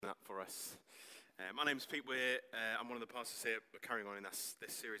for us. My name's Pete. I'm one of the pastors here. We're carrying on in this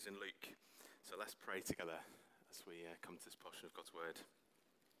series in Luke. So let's pray together as we come to this portion of God's word.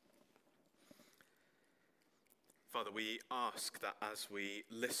 Father, we ask that as we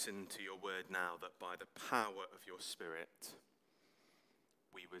listen to your word now, that by the power of your Spirit,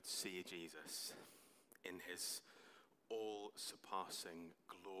 we would see Jesus in his all-surpassing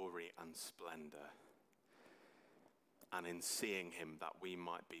glory and splendor. And in seeing him, that we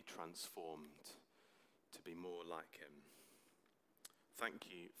might be transformed to be more like him. Thank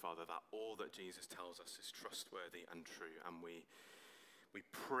you, Father, that all that Jesus tells us is trustworthy and true. And we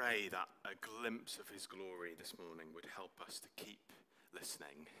pray that a glimpse of his glory this morning would help us to keep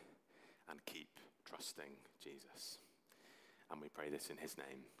listening and keep trusting Jesus. And we pray this in his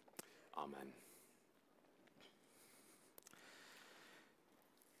name. Amen.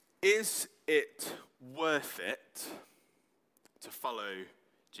 Is it worth it to follow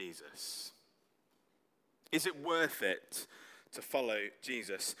Jesus? Is it worth it to follow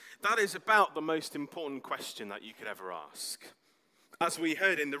Jesus? That is about the most important question that you could ever ask. As we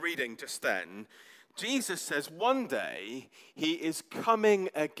heard in the reading just then, Jesus says one day he is coming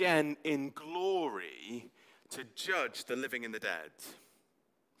again in glory to judge the living and the dead.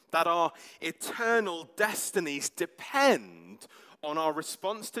 That our eternal destinies depend on our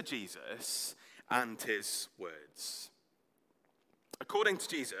response to Jesus and his words. According to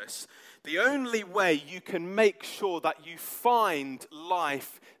Jesus, the only way you can make sure that you find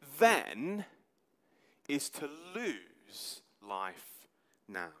life then is to lose life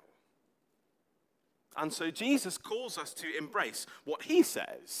now. And so Jesus calls us to embrace what he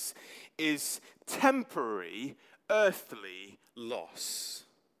says is temporary earthly loss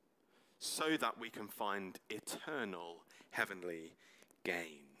so that we can find eternal heavenly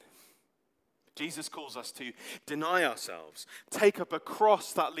gain. Jesus calls us to deny ourselves, take up a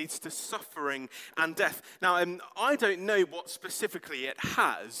cross that leads to suffering and death. Now, I don't know what specifically it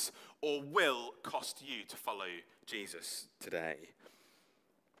has or will cost you to follow Jesus today.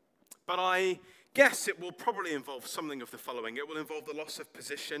 But I guess it will probably involve something of the following. It will involve the loss of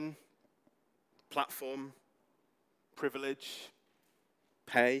position, platform, privilege,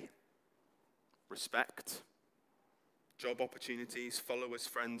 pay, respect, job opportunities, followers,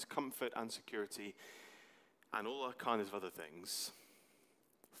 friends, comfort and security, and all that kind of other things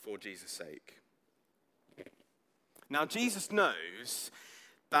for Jesus' sake. Now, Jesus knows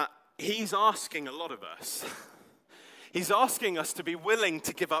that he's asking a lot of us. He's asking us to be willing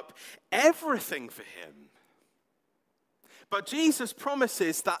to give up everything for him. But Jesus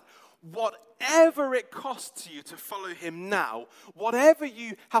promises that whatever it costs you to follow him now, whatever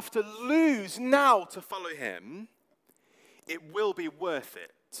you have to lose now to follow him, it will be worth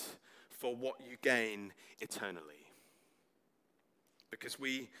it for what you gain eternally. Because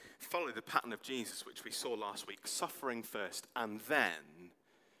we follow the pattern of Jesus, which we saw last week, suffering first and then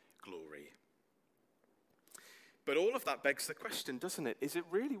glory. But all of that begs the question, doesn't it? Is it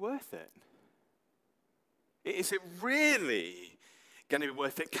really worth it? Is it really going to be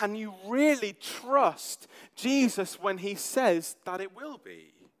worth it? Can you really trust Jesus when he says that it will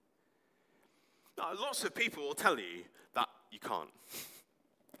be? Now, lots of people will tell you that you can't.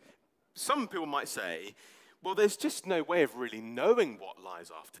 Some people might say, well, there's just no way of really knowing what lies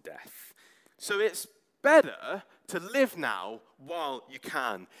after death. So it's better to live now while you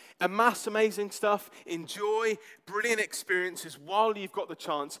can. Amass amazing stuff, enjoy brilliant experiences while you've got the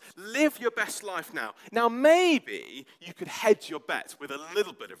chance. Live your best life now. Now, maybe you could hedge your bets with a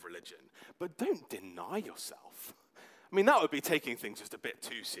little bit of religion, but don't deny yourself. I mean, that would be taking things just a bit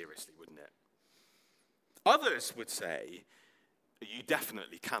too seriously, wouldn't it? Others would say, you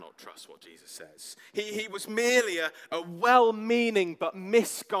definitely cannot trust what Jesus says. He was merely a well-meaning but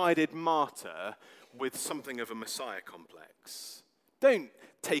misguided martyr with something of a Messiah complex. Don't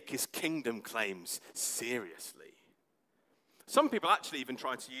take his kingdom claims seriously. Some people actually even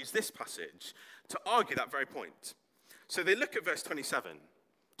try to use this passage to argue that very point. So they look at verse 27.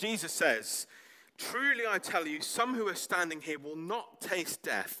 Jesus says, "Truly I tell you, some who are standing here will not taste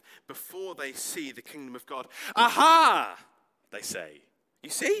death before they see the kingdom of God." Aha! They say. You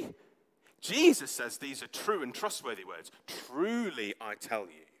see? Jesus says these are true and trustworthy words. Truly I tell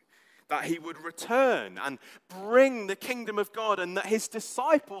you, that he would return and bring the kingdom of God and that his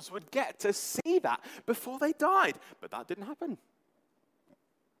disciples would get to see that before they died. But that didn't happen.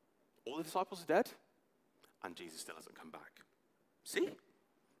 All the disciples are dead and Jesus still hasn't come back. See?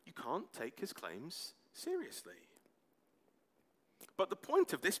 You can't take his claims seriously. But the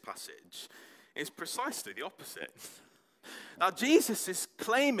point of this passage is precisely the opposite. Now, Jesus is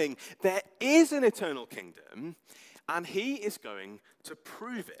claiming there is an eternal kingdom and he is going to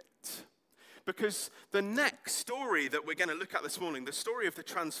prove it. Because the next story that we're going to look at this morning, the story of the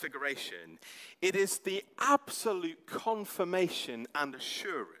Transfiguration, it is the absolute confirmation and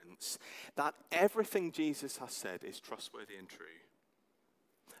assurance that everything Jesus has said is trustworthy and true.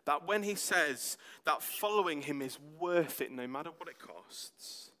 That when he says that following him is worth it no matter what it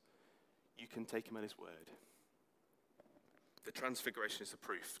costs, you can take him at his word. The Transfiguration is the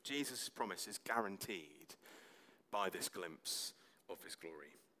proof. Jesus' promise is guaranteed by this glimpse of his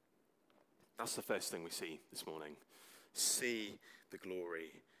glory. That's the first thing we see this morning. See the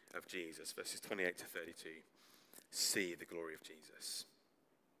glory of Jesus. Verses 28 to 32. See the glory of Jesus.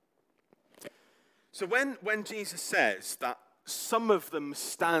 So when Jesus says that some of them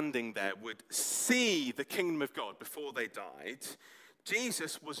standing there would see the kingdom of God before they died,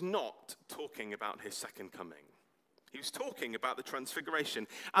 Jesus was not talking about his second coming. He was talking about the Transfiguration.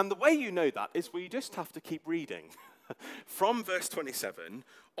 And the way you know that is we just have to keep reading. From verse 27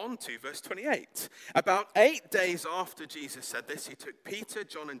 on to verse 28. About 8 days after Jesus said this, he took Peter,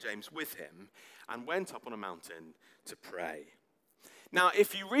 John, and James with him and went up on a mountain to pray. Now,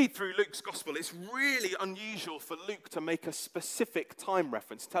 if you read through Luke's gospel, it's really unusual for Luke to make a specific time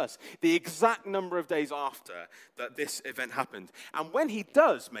reference, tell us the exact number of days after that this event happened. And when he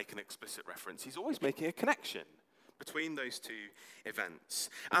does make an explicit reference, he's always making a connection between those two events.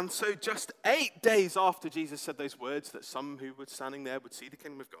 And so just 8 days after Jesus said those words, that some who were standing there would see the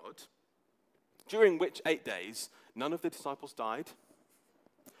kingdom of God, during which 8 days, none of the disciples died.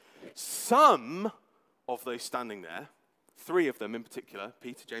 Some of those standing there, 3 of them in particular,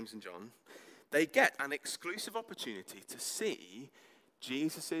 Peter, James, and John, they get an exclusive opportunity to see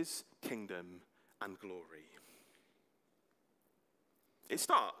Jesus' kingdom and glory. It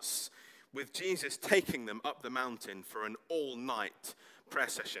starts with Jesus taking them up the mountain for an all-night prayer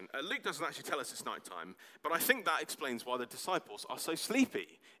session. Luke doesn't actually tell us it's nighttime, but I think that explains why the disciples are so sleepy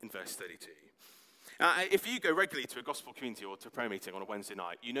in verse 32. If you go regularly to a gospel community or to a prayer meeting on a Wednesday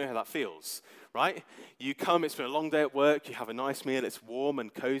night, you know how that feels, right? You come, it's been a long day at work, you have a nice meal, it's warm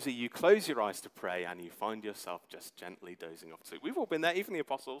and cozy, you close your eyes to pray, and you find yourself just gently dozing off to sleep. We've all been there, even the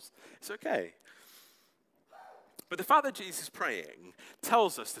apostles. It's okay. But the fact that Jesus is praying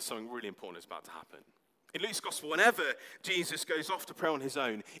tells us that something really important is about to happen. In Luke's gospel, whenever Jesus goes off to pray on his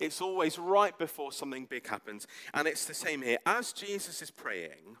own, it's always right before something big happens. And it's the same here. As Jesus is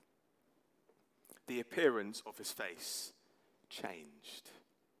praying, the appearance of his face changed.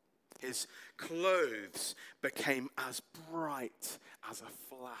 His clothes became as bright as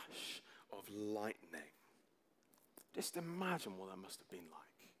a flash of lightning. Just imagine what that must have been like.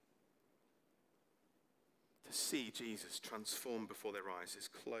 To see Jesus transformed before their eyes, his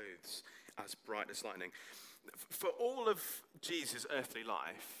clothes as bright as lightning. For all of Jesus' earthly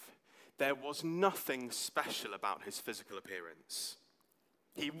life, there was nothing special about his physical appearance.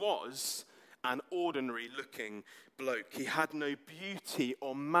 He was an ordinary looking bloke. He had no beauty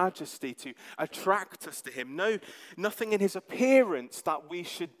or majesty to attract us to him. Nothing in his appearance that we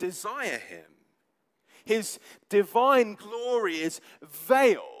should desire him. His divine glory is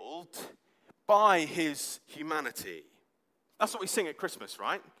veiled by his humanity. That's what we sing at Christmas,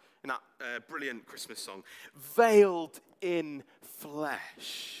 right? In that brilliant Christmas song. Veiled in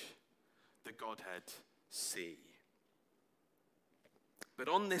flesh, the Godhead see. But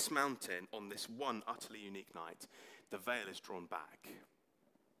on this mountain, on this one utterly unique night, the veil is drawn back.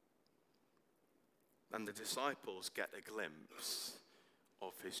 And the disciples get a glimpse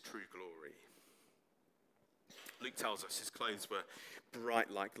of his true glory. Luke tells us his clothes were bright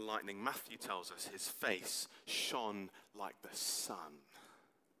like lightning. Matthew tells us his face shone like the sun.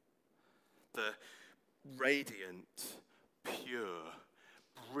 The radiant, pure,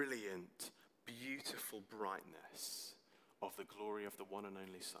 brilliant, beautiful brightness of the glory of the one and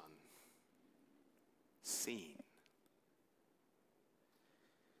only Son. Seen.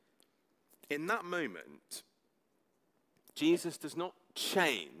 In that moment, Jesus does not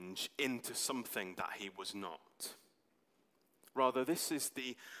change into something that he was not. Rather, this is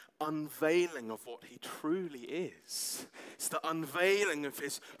the unveiling of what he truly is. It's the unveiling of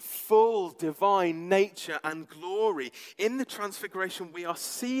his full divine nature and glory. In the Transfiguration, we are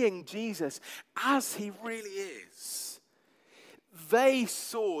seeing Jesus as he really is. They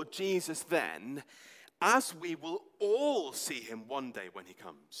saw Jesus then as we will all see him one day when he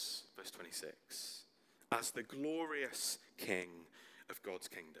comes. Verse 26. As the glorious King of God's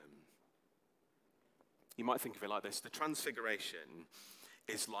kingdom. You might think of it like this. The Transfiguration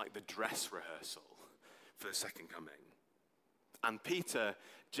is like the dress rehearsal for the second coming. And Peter,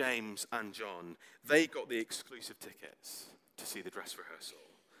 James, and John, they got the exclusive tickets to see the dress rehearsal.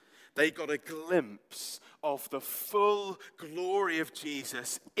 They got a glimpse of the full glory of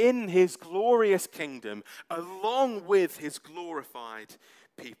Jesus in his glorious kingdom, along with his glorified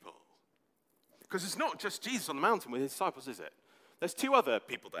people. Because it's not just Jesus on the mountain with his disciples, is it? There's two other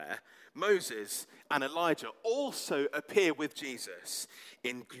people there. Moses and Elijah also appear with Jesus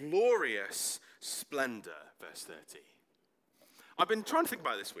in glorious splendor, verse 30. I've been trying to think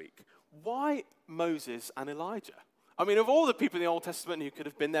about it this week. Why Moses and Elijah? I mean, of all the people in the Old Testament who could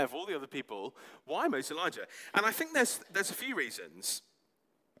have been there, of all the other people, why Moses and Elijah? And I think there's a few reasons.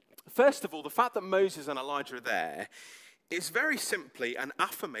 First of all, the fact that Moses and Elijah are there is very simply an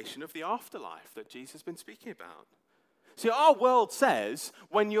affirmation of the afterlife that Jesus has been speaking about. See, our world says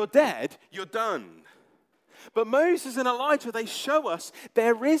when you're dead, you're done. But Moses and Elijah, they show us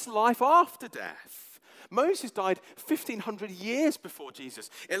there is life after death. Moses died 1,500 years before Jesus.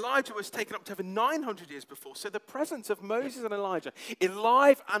 Elijah was taken up to over 900 years before. So the presence of Moses and Elijah,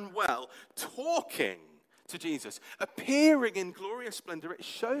 alive and well, talking to Jesus, appearing in glorious splendor, it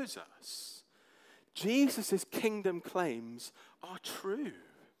shows us Jesus' kingdom claims are true.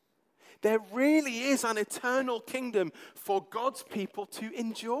 There really is an eternal kingdom for God's people to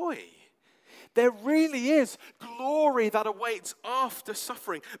enjoy. There really is glory that awaits after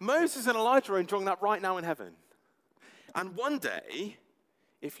suffering. Moses and Elijah are enjoying that right now in heaven. And one day,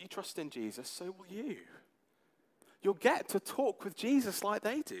 if you trust in Jesus, so will you. You'll get to talk with Jesus like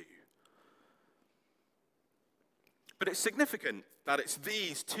they do. But it's significant that it's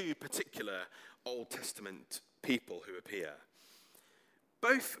these two particular Old Testament people who appear.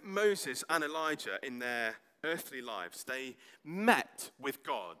 Both Moses and Elijah in their earthly lives, they met with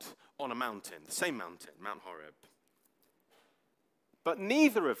God on a mountain, the same mountain, Mount Horeb. But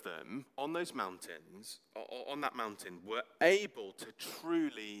neither of them on those mountains, on that mountain, were able to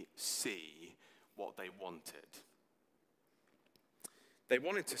truly see what they wanted. They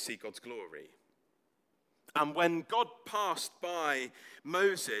wanted to see God's glory. And when God passed by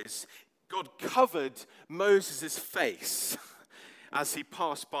Moses, God covered Moses' face as he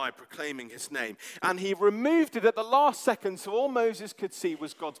passed by proclaiming his name. And he removed it at the last second so all Moses could see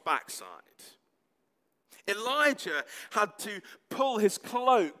was God's backside. Elijah had to pull his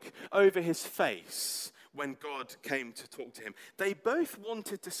cloak over his face when God came to talk to him. They both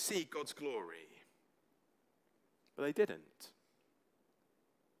wanted to see God's glory, but they didn't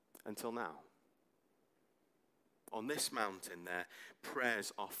until now. On this mountain, their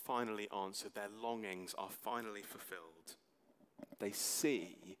prayers are finally answered. Their longings are finally fulfilled. They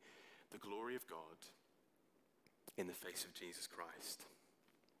see the glory of God in the face of Jesus Christ.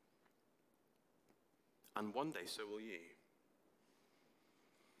 And one day, so will you.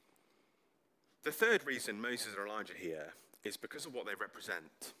 The third reason Moses and Elijah are here is because of what they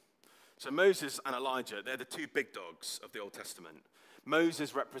represent. So Moses and Elijah, they're the two big dogs of the Old Testament.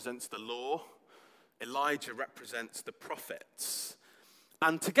 Moses represents the law. Elijah represents the prophets.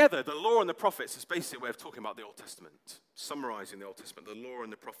 And together, the law and the prophets is basically a way of talking about the Old Testament, summarizing the Old Testament, the law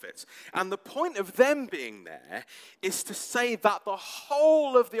and the prophets. And the point of them being there is to say that the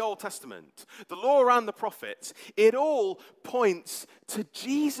whole of the Old Testament, the law and the prophets, it all points to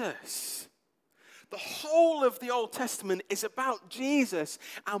Jesus. The whole of the Old Testament is about Jesus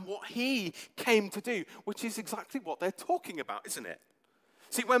and what he came to do, which is exactly what they're talking about, isn't it?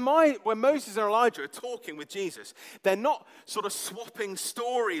 See, when Moses and Elijah are talking with Jesus, they're not sort of swapping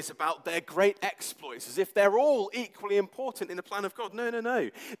stories about their great exploits as if they're all equally important in the plan of God. No.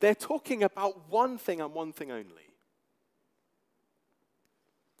 They're talking about one thing and one thing only.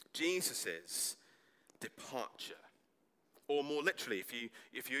 Jesus' departure. Or more literally,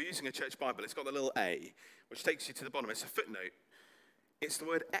 if you're using a church Bible, it's got the little A, which takes you to the bottom. It's a footnote. It's the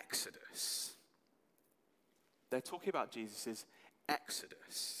word Exodus. They're talking about Jesus'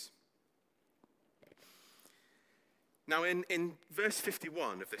 Exodus. Now, in verse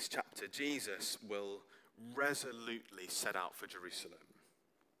 51 of this chapter, Jesus will resolutely set out for Jerusalem.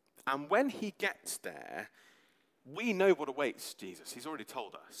 And when he gets there, we know what awaits Jesus. He's already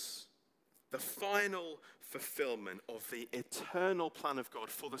told us. The final fulfillment of the eternal plan of God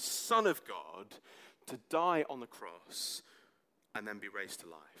for the Son of God to die on the cross and then be raised to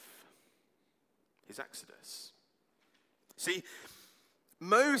life. His Exodus. See,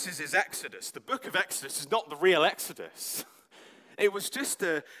 Moses' Exodus, the book of Exodus, is not the real Exodus. It was just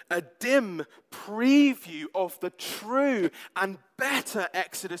a dim preview of the true and better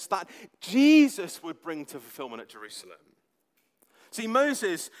Exodus that Jesus would bring to fulfillment at Jerusalem. See,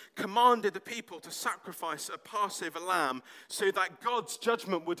 Moses commanded the people to sacrifice a Passover lamb so that God's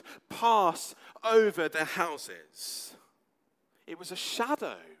judgment would pass over their houses. It was a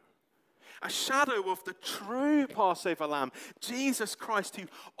shadow. A shadow of the true Passover lamb, Jesus Christ, who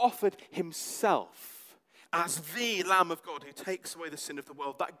offered himself as the Lamb of God who takes away the sin of the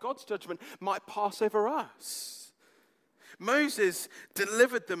world, that God's judgment might pass over us. Moses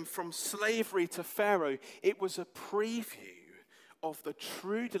delivered them from slavery to Pharaoh. It was a preview of the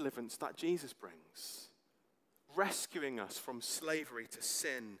true deliverance that Jesus brings, rescuing us from slavery to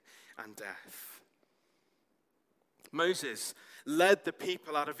sin and death. Moses led the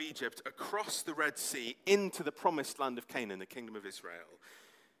people out of Egypt across the Red Sea into the promised land of Canaan, the kingdom of Israel.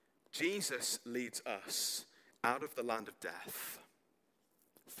 Jesus leads us out of the land of death,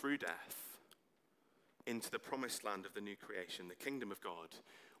 through death, into the promised land of the new creation, the kingdom of God,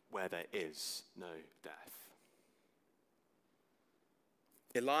 where there is no death.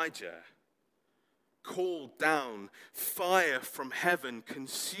 Elijah called down fire from heaven,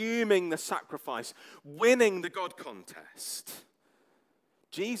 consuming the sacrifice, winning the God contest.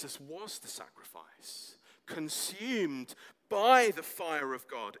 Jesus was the sacrifice, consumed by the fire of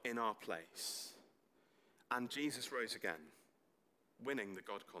God in our place. And Jesus rose again, winning the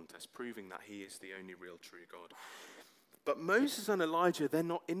God contest, proving that he is the only real true God. But Moses and Elijah, they're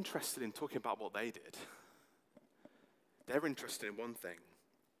not interested in talking about what they did. They're interested in one thing.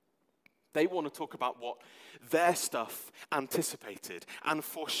 They want to talk about what their stuff anticipated and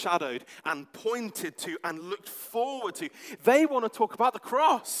foreshadowed and pointed to and looked forward to. They want to talk about the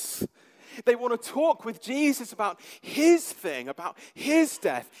cross. They want to talk with Jesus about his thing, about his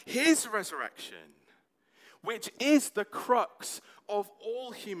death, his resurrection, which is the crux of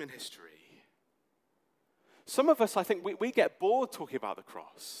all human history. Some of us, I think, we get bored talking about the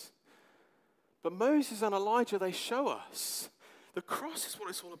cross. But Moses and Elijah, they show us the cross is what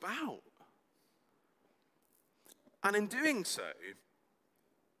it's all about. And in doing so,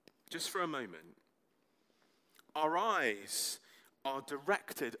 just for a moment, our eyes are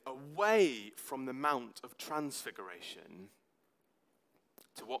directed away from the Mount of Transfiguration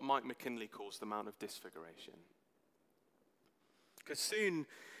to what Mike McKinley calls the Mount of Disfiguration. Because soon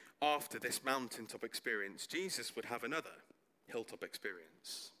after this mountaintop experience, Jesus would have another hilltop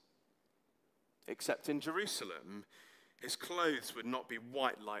experience. Except in Jerusalem, his clothes would not be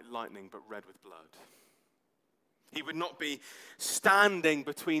white like lightning, but red with blood. He would not be standing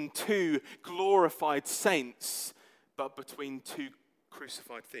between two glorified saints, but between two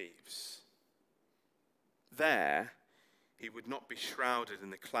crucified thieves. There, he would not be shrouded in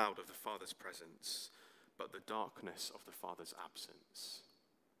the cloud of the Father's presence, but the darkness of the Father's absence.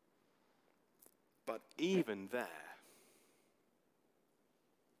 But even there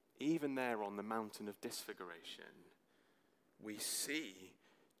on the mountain of disfiguration, we see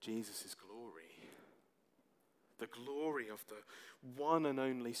Jesus' glory. The glory of the one and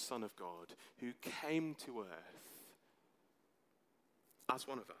only Son of God who came to earth as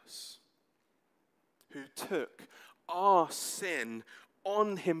one of us, who took our sin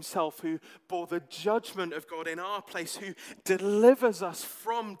on himself, who bore the judgment of God in our place, who delivers us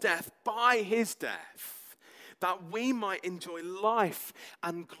from death by his death, that we might enjoy life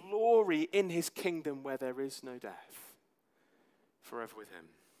and glory in his kingdom where there is no death, forever with him.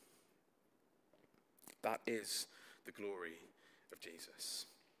 That is the glory of Jesus.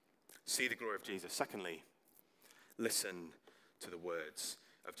 See the glory of Jesus. Secondly, listen to the words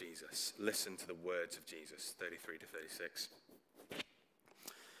of Jesus. Listen to the words of Jesus, 33 to 36.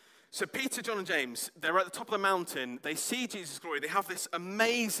 So Peter, John, and James, they're at the top of the mountain. They see Jesus' glory. They have this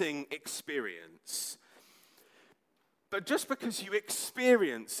amazing experience. But just because you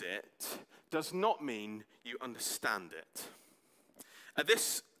experience it does not mean you understand it. At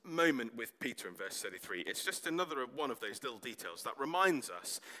this moment with Peter in verse 33, it's just another one of those little details that reminds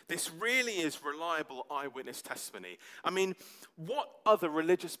us this really is reliable eyewitness testimony. I mean, what other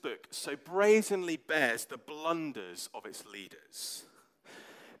religious book so brazenly bears the blunders of its leaders?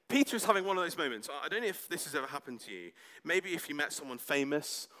 Peter is having one of those moments. I don't know if this has ever happened to you. Maybe if you met someone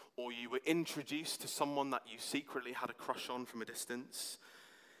famous or you were introduced to someone that you secretly had a crush on from a distance.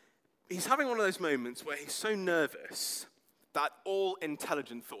 He's having one of those moments where he's so nervous that all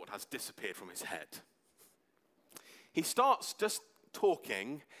intelligent thought has disappeared from his head. He starts just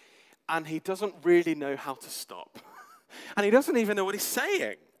talking, and he doesn't really know how to stop. And he doesn't even know what he's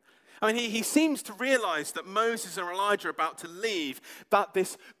saying. I mean, he seems to realize that Moses and Elijah are about to leave, that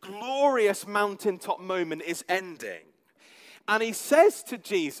this glorious mountaintop moment is ending. And he says to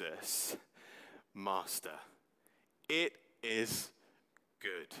Jesus, "Master, it is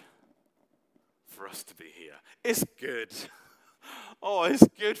good for us to be here." It's good. Oh, it's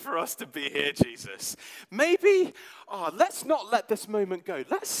good for us to be here, Jesus. Maybe, let's not let this moment go.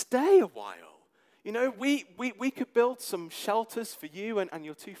 Let's stay a while. You know, we could build some shelters for you and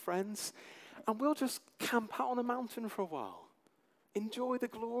your two friends, and we'll just camp out on a mountain for a while. Enjoy the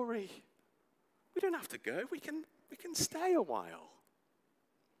glory. We don't have to go. We can stay a while.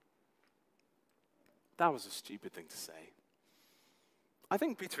 That was a stupid thing to say. I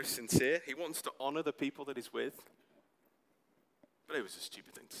think Peter is sincere. He wants to honor the people that he's with. But it was a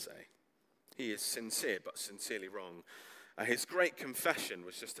stupid thing to say. He is sincere, but sincerely wrong. His great confession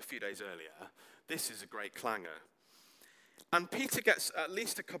was just a few days earlier. This is a great clangor. And Peter gets at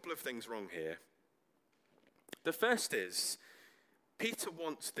least a couple of things wrong here. The first is, Peter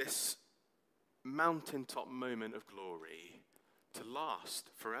wants this mountaintop moment of glory to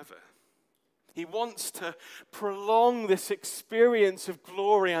last forever. He wants to prolong this experience of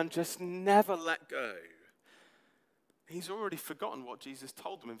glory and just never let go. He's already forgotten what Jesus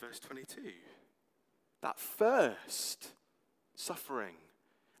told them in verse 22. That first suffering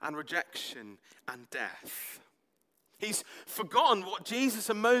and rejection and death. He's forgotten what Jesus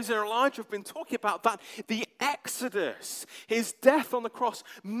and Moses and Elijah have been talking about, that the Exodus, his death on the cross,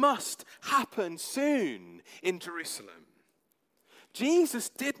 must happen soon in Jerusalem. Jesus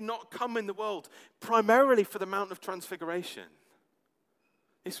did not come in the world primarily for the Mount of Transfiguration.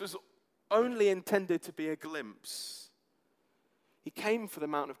 This was only intended to be a glimpse. He came for the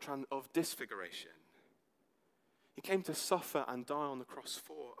Mount of Disfiguration. He came to suffer and die on the cross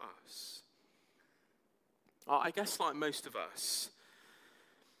for us. I guess like most of us,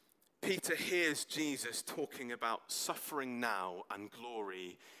 Peter hears Jesus talking about suffering now and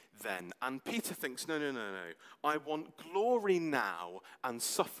glory then. And Peter thinks, no. I want glory now and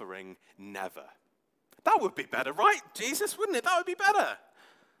suffering never. That would be better, right, Jesus? Wouldn't it? That would be better.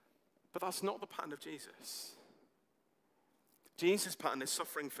 But that's not the pattern of Jesus. Jesus' pattern is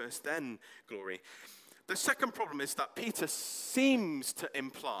suffering first, then glory. The second problem is that Peter seems to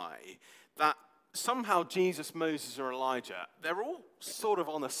imply that somehow Jesus, Moses, or Elijah, they're all sort of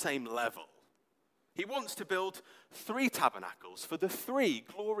on the same level. He wants to build 3 tabernacles for the 3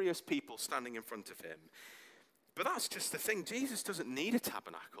 glorious people standing in front of him. But that's just the thing. Jesus doesn't need a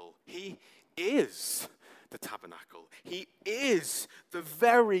tabernacle. He is the tabernacle. He is the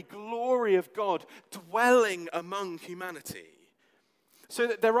very glory of God dwelling among humanity. So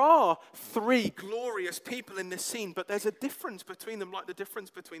that there are 3 glorious people in this scene, but there's a difference between them, like the difference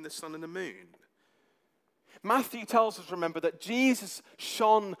between the sun and the moon. Matthew tells us, remember, that Jesus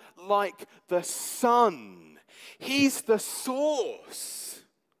shone like the sun. He's the source.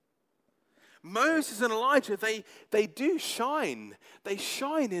 Moses and Elijah, they do shine. They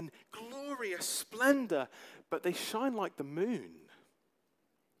shine in glorious splendor, but they shine like the moon.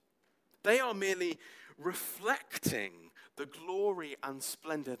 They are merely reflecting the glory and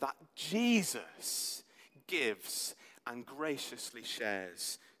splendor that Jesus gives and graciously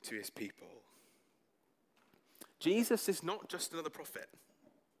shares to his people. Jesus is not just another prophet.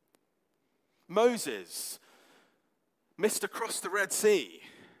 Moses, Mr. Cross the Red Sea,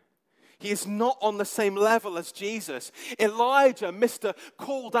 he is not on the same level as Jesus. Elijah, Mr.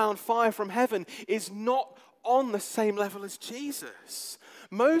 Call down fire from heaven, is not on the same level as Jesus.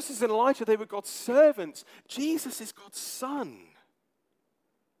 Moses and Elijah, they were God's servants. Jesus is God's son.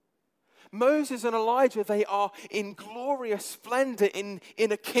 Moses and Elijah, they are in glorious splendor in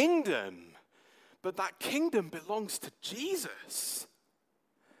a kingdom. But that kingdom belongs to Jesus.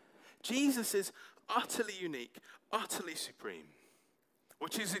 Jesus is utterly unique, utterly supreme,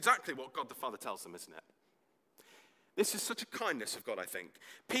 which is exactly what God the Father tells them, isn't it? This is such a kindness of God, I think.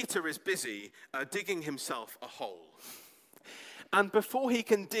 Peter is busy digging himself a hole. And before he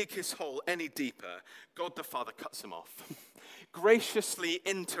can dig his hole any deeper, God the Father cuts him off, graciously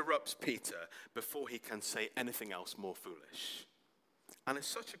interrupts Peter before he can say anything else more foolish. And it's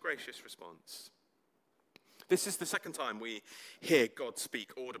such a gracious response. This is the second time we hear God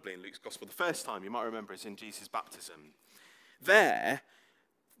speak audibly in Luke's gospel. The first time, you might remember, is in Jesus' baptism. There,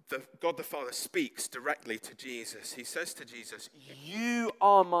 God the Father speaks directly to Jesus. He says to Jesus, "You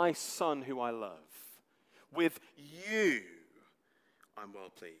are my son who I love. With you, I'm well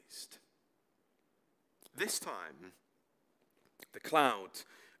pleased." This time, the cloud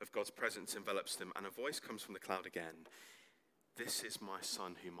of God's presence envelops them, and a voice comes from the cloud again. "This is my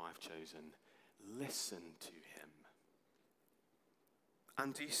son whom I've chosen. Listen to him."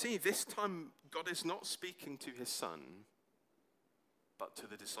 And do you see, this time God is not speaking to his son, but to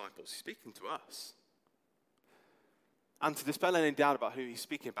the disciples. He's speaking to us. And to dispel any doubt about who he's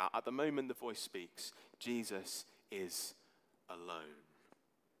speaking about, at the moment the voice speaks, Jesus is alone.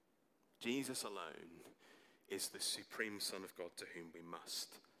 Jesus alone is the supreme Son of God to whom we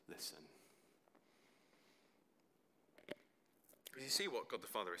must listen. Because you see what God the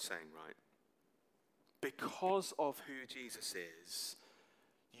Father is saying, right? because of who Jesus is,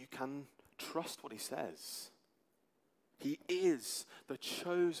 you can trust what he says. He is the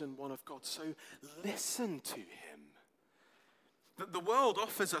chosen one of God, so listen to him. The world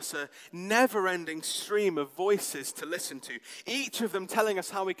offers us a never-ending stream of voices to listen to, each of them telling us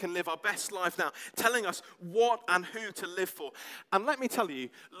how we can live our best life now, telling us what and who to live for. And let me tell you,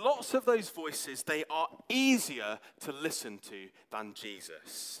 lots of those voices, they are easier to listen to than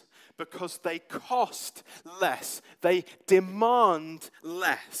Jesus, because they cost less, they demand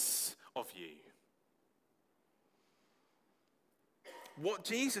less of you. What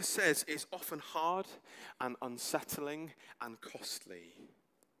Jesus says is often hard and unsettling and costly.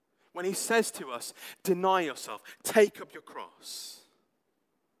 When he says to us, deny yourself, take up your cross.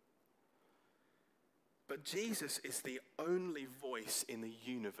 But Jesus is the only voice in the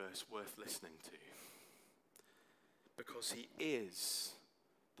universe worth listening to, because he is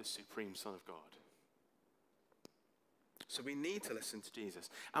the supreme Son of God. So we need to listen to Jesus,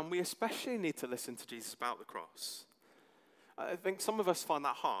 and we especially need to listen to Jesus about the cross. I think some of us find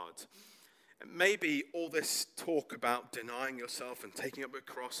that hard. Maybe all this talk about denying yourself and taking up a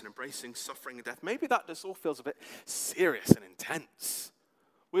cross and embracing suffering and death, maybe that just all feels a bit serious and intense.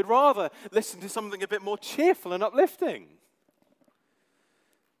 We'd rather listen to something a bit more cheerful and uplifting.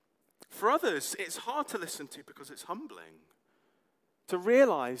 For others, it's hard to listen to because it's humbling. To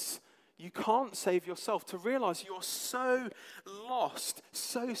realize you can't save yourself, to realize you're so lost,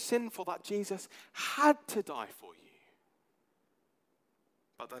 so sinful that Jesus had to die for you.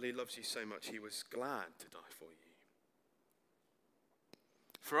 But that he loves you so much, he was glad to die for you.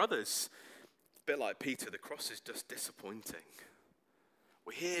 For others, a bit like Peter, the cross is just disappointing.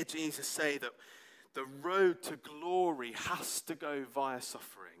 We hear Jesus say that the road to glory has to go via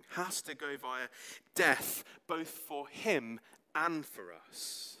suffering, has to go via death, both for him and for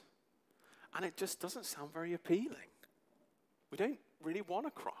us. And it just doesn't sound very appealing. We don't really want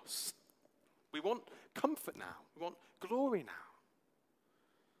a cross. We want comfort now. We want glory now.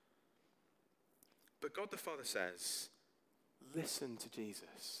 But God the Father says, listen to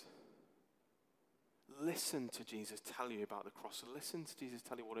Jesus. Listen to Jesus tell you about the cross. Listen to Jesus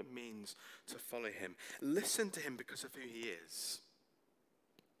tell you what it means to follow him. Listen to him because of who he is.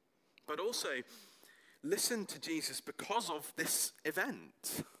 But also, listen to Jesus because of this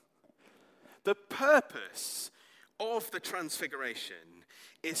event. The purpose of the transfiguration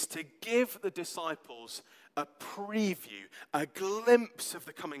is to give the disciples a preview, a glimpse of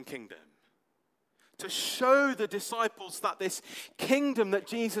the coming kingdom. To show the disciples that this kingdom that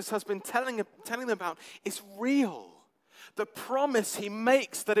Jesus has been telling them about is real. The promise he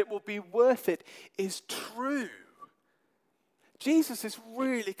makes that it will be worth it is true. Jesus is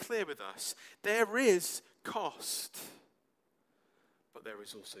really clear with us. There is cost, but there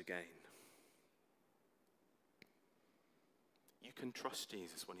is also gain. You can trust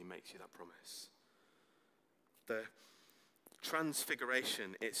Jesus when he makes you that promise. The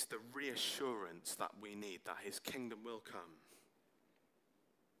transfiguration, it's the reassurance that we need that his kingdom will come.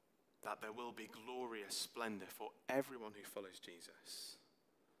 That there will be glorious splendor for everyone who follows Jesus.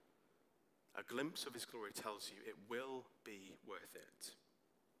 A glimpse of his glory tells you it will be worth it.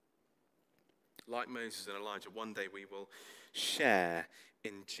 Like Moses and Elijah, one day we will share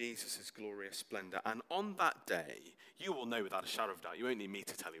in Jesus' glorious splendor. And on that day, you will know without a shadow of doubt. You won't need me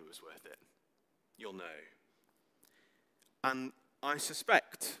to tell you it was worth it. You'll know. And I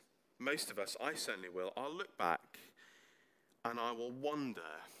suspect, most of us, I certainly will, I'll look back and I will wonder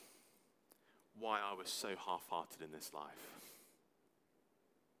why I was so half-hearted in this life.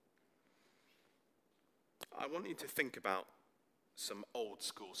 I want you to think about some old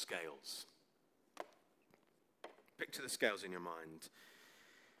school scales. Picture the scales in your mind.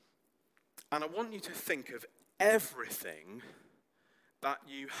 And I want you to think of everything that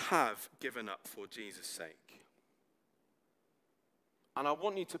you have given up for Jesus' sake. And I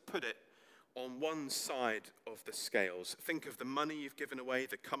want you to put it on one side of the scales. Think of the money you've given away,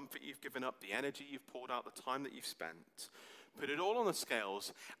 the comfort you've given up, the energy you've poured out, the time that you've spent. Put it all on the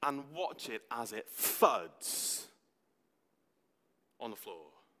scales and watch it as it thuds on the floor.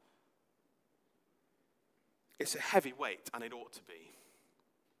 It's a heavy weight, and it ought to be.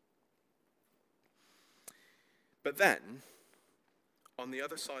 But then, on the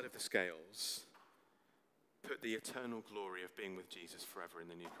other side of the scales, put the eternal glory of being with Jesus forever in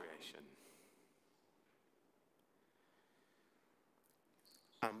the new creation.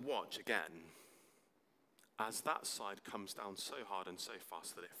 And watch again as that side comes down so hard and so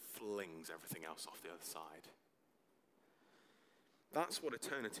fast that it flings everything else off the other side. That's what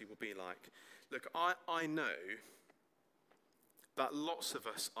eternity will be like. Look, I know that lots of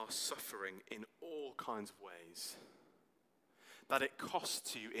us are suffering in all kinds of ways. That it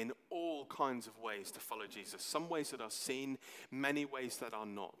costs you in all kinds of ways to follow Jesus. Some ways that are seen, many ways that are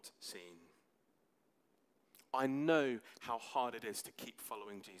not seen. I know how hard it is to keep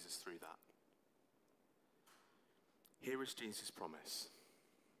following Jesus through that. Here is Jesus' promise.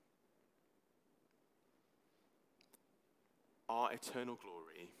 Our eternal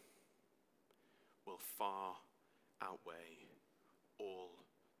glory will far outweigh all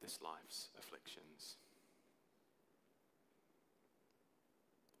this life's afflictions.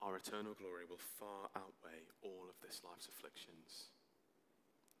 Our eternal glory will far outweigh all of this life's afflictions.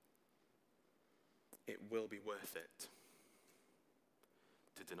 It will be worth it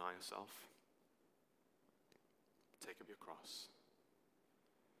to deny yourself, take up your cross,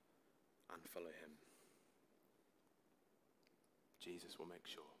 and follow him. Jesus will make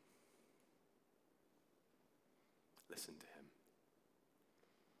sure. Listen to him.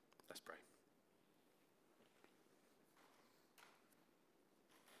 Let's pray.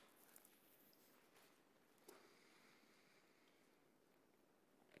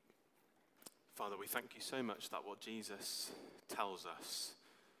 Father, we thank you so much that what Jesus tells us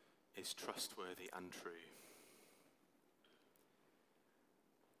is trustworthy and true.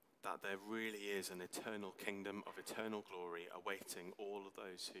 That there really is an eternal kingdom of eternal glory awaiting all of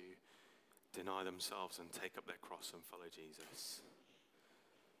those who deny themselves and take up their cross and follow Jesus.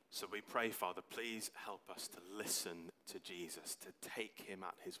 So we pray, Father, please help us to listen to Jesus, to take him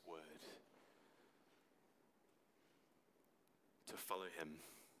at his word, to follow him,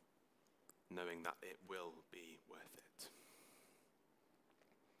 knowing that it will be worth it.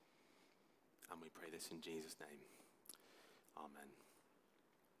 And we pray this in Jesus' name. Amen.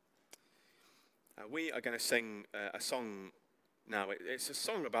 We are going to sing a song now. It's a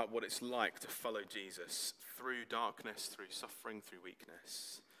song about what it's like to follow Jesus through darkness, through suffering, through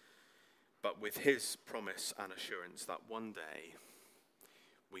weakness, but with his promise and assurance that one day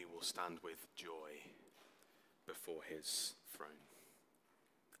we will stand with joy before his throne,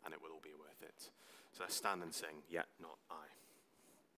 and it will all be worth it. So let's stand and sing, Yet Not I.